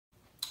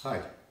Hi,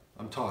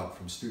 I'm Todd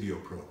from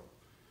StudioPro.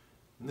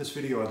 In this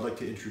video I'd like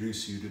to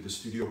introduce you to the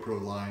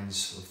StudioPro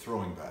lines of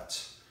throwing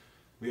bats.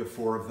 We have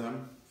 4 of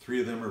them.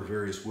 3 of them are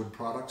various wood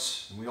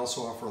products, and we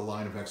also offer a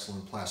line of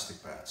excellent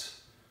plastic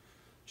bats.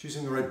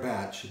 Choosing the right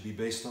bat should be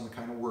based on the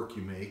kind of work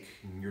you make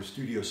in your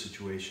studio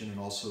situation and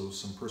also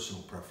some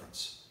personal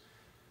preference.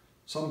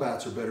 Some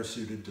bats are better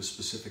suited to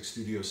specific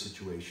studio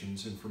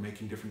situations and for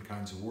making different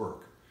kinds of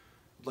work.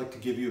 I'd like to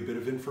give you a bit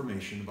of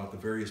information about the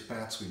various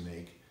bats we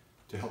make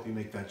to help you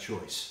make that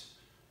choice.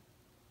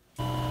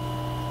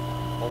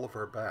 All of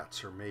our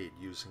bats are made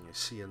using a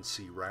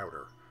CNC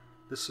router.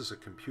 This is a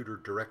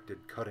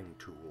computer-directed cutting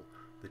tool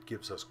that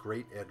gives us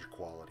great edge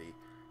quality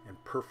and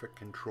perfect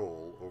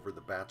control over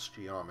the bat's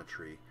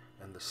geometry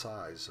and the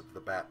size of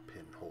the bat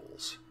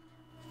pinholes.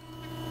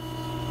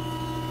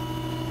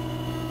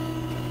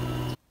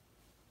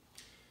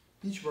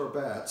 Each of our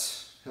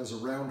bats has a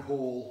round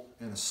hole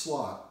and a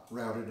slot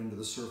routed into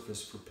the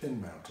surface for pin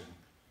mounting.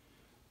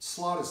 The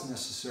slot is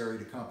necessary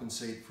to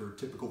compensate for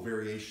typical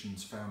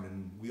variations found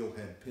in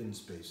wheelhead pin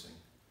spacing.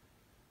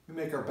 We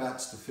make our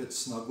bats to fit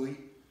snugly.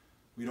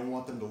 We don't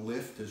want them to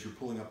lift as you're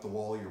pulling up the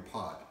wall of your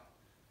pot.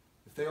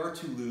 If they are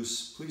too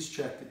loose, please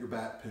check that your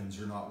bat pins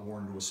are not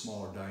worn to a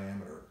smaller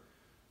diameter.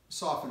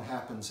 This often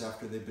happens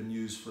after they've been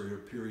used for a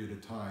period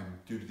of time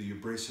due to the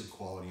abrasive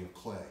quality of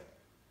clay.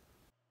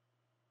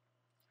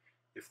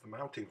 If the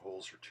mounting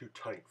holes are too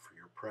tight for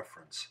your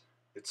preference,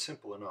 it's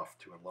simple enough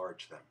to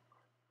enlarge them.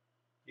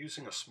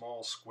 Using a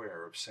small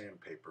square of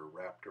sandpaper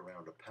wrapped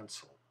around a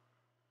pencil,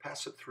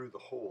 pass it through the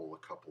hole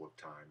a couple of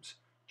times,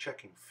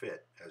 checking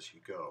fit as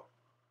you go.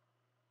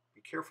 Be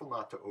careful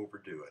not to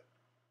overdo it.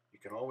 You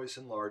can always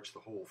enlarge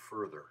the hole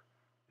further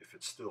if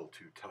it's still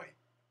too tight.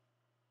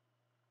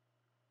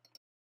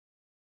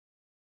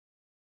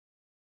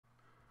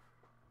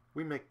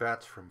 We make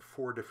bats from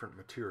 4 different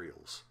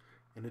materials.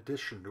 In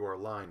addition to our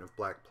line of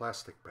black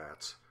plastic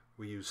bats,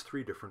 we use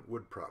 3 different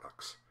wood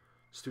products: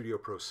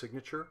 StudioPro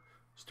Signature,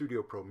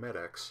 StudioPro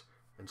MedX,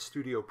 and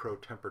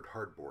StudioPro tempered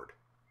hardboard.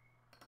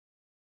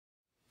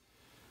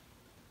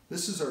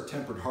 This is our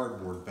tempered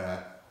hardboard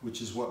bat,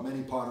 which is what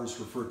many potters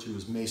refer to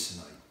as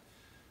masonite.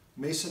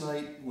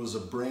 Masonite was a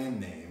brand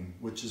name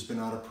which has been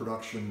out of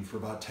production for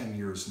about 10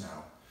 years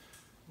now.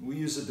 We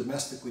use a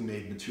domestically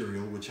made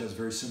material which has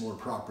very similar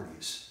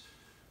properties.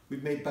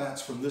 We've made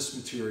bats from this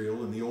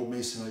material and the old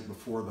masonite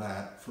before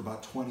that for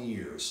about 20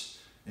 years,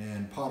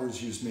 and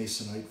potters used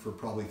masonite for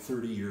probably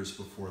 30 years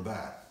before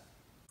that.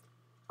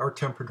 Our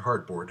tempered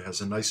hardboard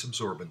has a nice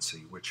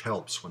absorbency which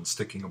helps when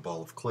sticking a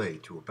ball of clay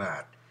to a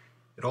bat.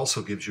 It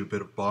also gives you a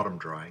bit of bottom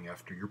drying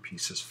after your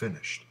piece is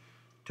finished.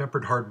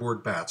 Tempered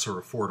hardboard bats are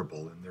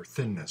affordable and their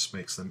thinness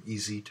makes them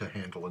easy to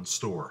handle and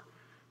store.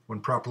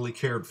 When properly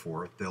cared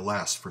for, they'll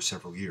last for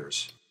several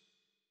years.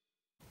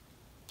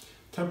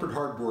 Tempered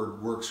hardboard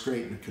works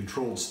great in a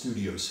controlled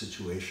studio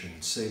situation,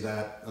 say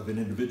that of an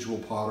individual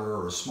potter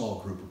or a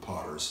small group of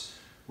potters,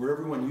 where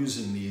everyone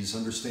using these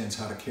understands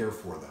how to care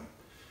for them.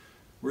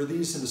 Where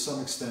these, and to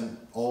some extent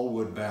all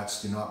wood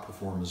bats, do not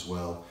perform as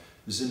well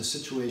is in a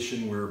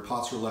situation where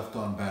pots are left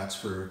on bats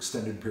for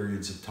extended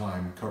periods of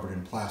time covered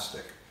in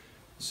plastic.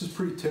 This is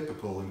pretty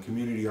typical in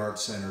community art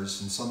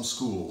centers and some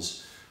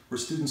schools where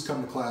students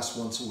come to class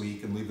once a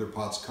week and leave their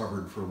pots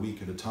covered for a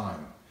week at a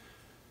time.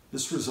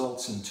 This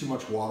results in too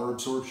much water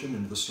absorption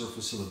into the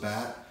surface of the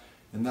bat,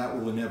 and that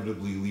will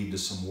inevitably lead to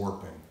some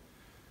warping.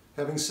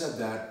 Having said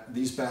that,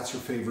 these bats are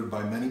favored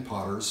by many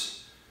potters,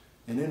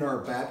 and in our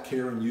bat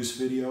care and use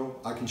video,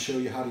 I can show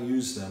you how to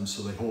use them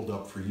so they hold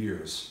up for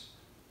years.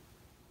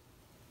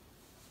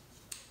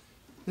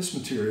 This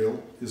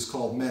material is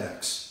called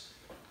MedX.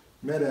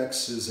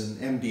 MedX is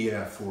an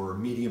MDF, or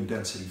medium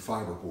density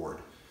fiberboard.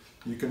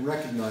 You can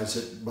recognize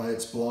it by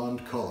its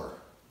blonde color.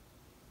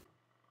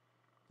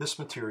 This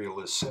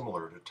material is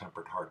similar to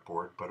tempered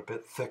hardboard, but a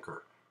bit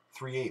thicker,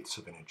 3/8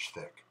 of an inch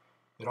thick.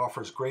 It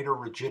offers greater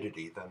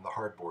rigidity than the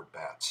hardboard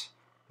bats.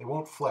 They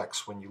won't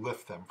flex when you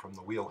lift them from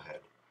the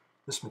wheelhead.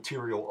 This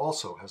material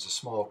also has a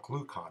small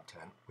glue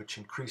content, which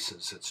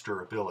increases its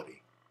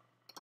durability.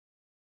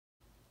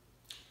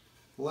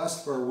 The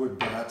last of our wood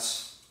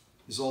bats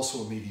is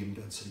also a medium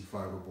density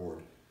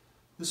fiberboard.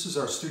 This is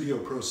our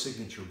StudioPro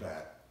Signature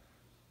bat.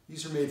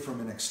 These are made from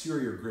an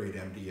exterior grade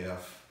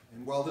MDF,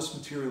 and while this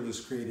material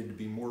is created to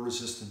be more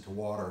resistant to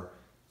water,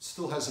 it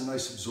still has a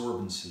nice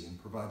absorbency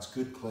and provides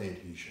good clay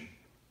adhesion.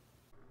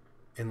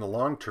 In the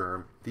long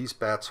term, these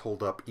bats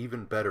hold up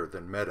even better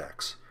than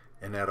MedX,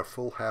 and at a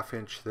full 1/2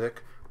 inch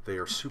thick, they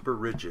are super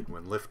rigid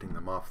when lifting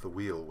them off the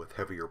wheel with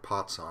heavier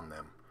pots on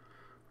them.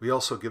 We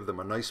also give them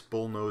a nice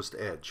bull-nosed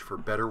edge for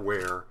better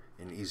wear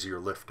and easier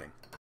lifting.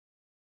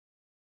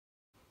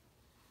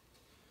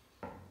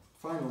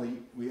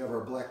 Finally, we have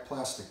our black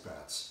plastic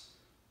bats.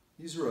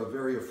 These are a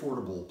very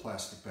affordable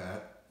plastic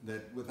bat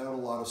that, without a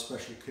lot of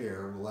special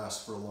care, will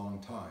last for a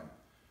long time.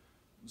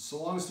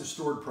 So long as they're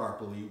stored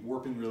properly,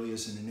 warping really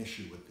isn't an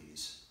issue with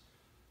these.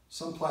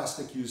 Some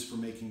plastic used for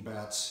making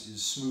bats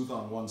is smooth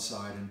on one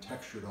side and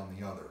textured on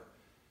the other.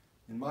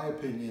 In my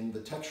opinion,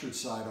 the textured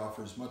side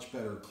offers much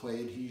better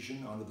clay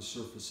adhesion onto the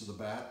surface of the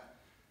bat,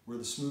 where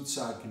the smooth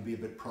side can be a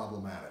bit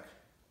problematic.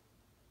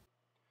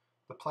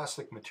 The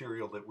plastic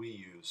material that we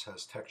use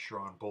has texture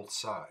on both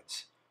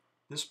sides.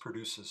 This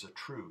produces a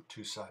true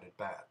two-sided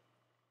bat.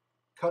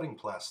 Cutting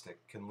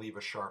plastic can leave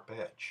a sharp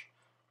edge.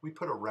 We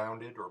put a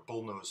rounded or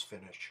bullnose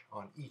finish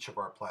on each of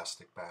our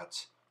plastic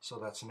bats, so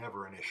that's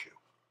never an issue.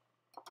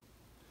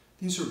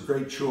 These are a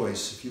great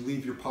choice if you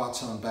leave your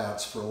pots on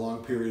bats for a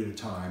long period of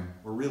time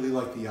or really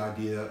like the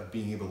idea of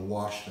being able to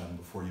wash them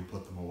before you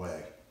put them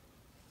away.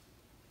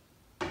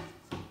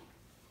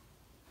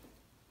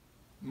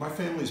 My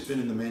family's been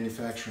in the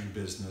manufacturing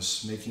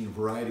business, making a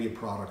variety of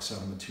products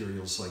out of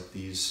materials like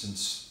these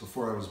since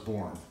before I was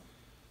born.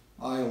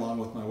 I, along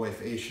with my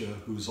wife Aisha,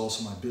 who is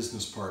also my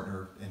business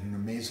partner and an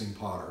amazing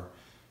potter,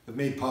 have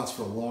made pots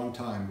for a long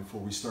time before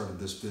we started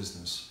this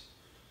business.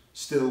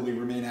 Still, we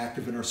remain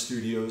active in our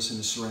studios and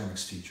as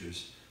ceramics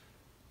teachers.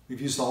 We've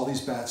used all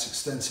these bats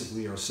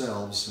extensively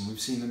ourselves, and we've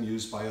seen them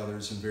used by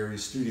others in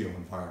various studio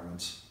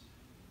environments.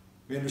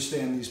 We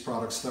understand these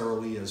products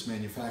thoroughly as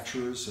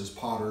manufacturers, as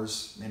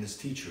potters, and as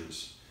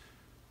teachers.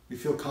 We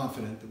feel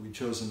confident that we've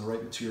chosen the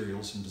right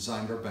materials and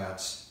designed our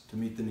bats to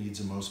meet the needs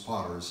of most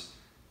potters,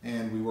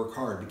 and we work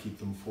hard to keep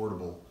them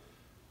affordable.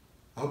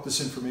 I hope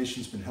this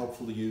information has been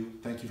helpful to you.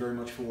 Thank you very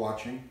much for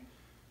watching.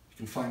 You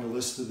can find a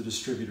list of the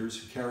distributors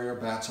who carry our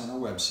bats on our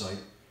website.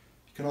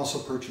 You can also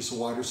purchase a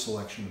wider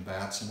selection of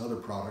bats and other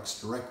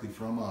products directly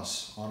from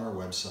us on our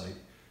website,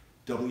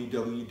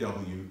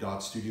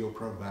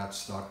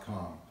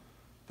 www.studioprobats.com.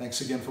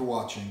 Thanks again for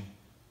watching.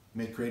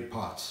 Make great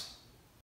pots.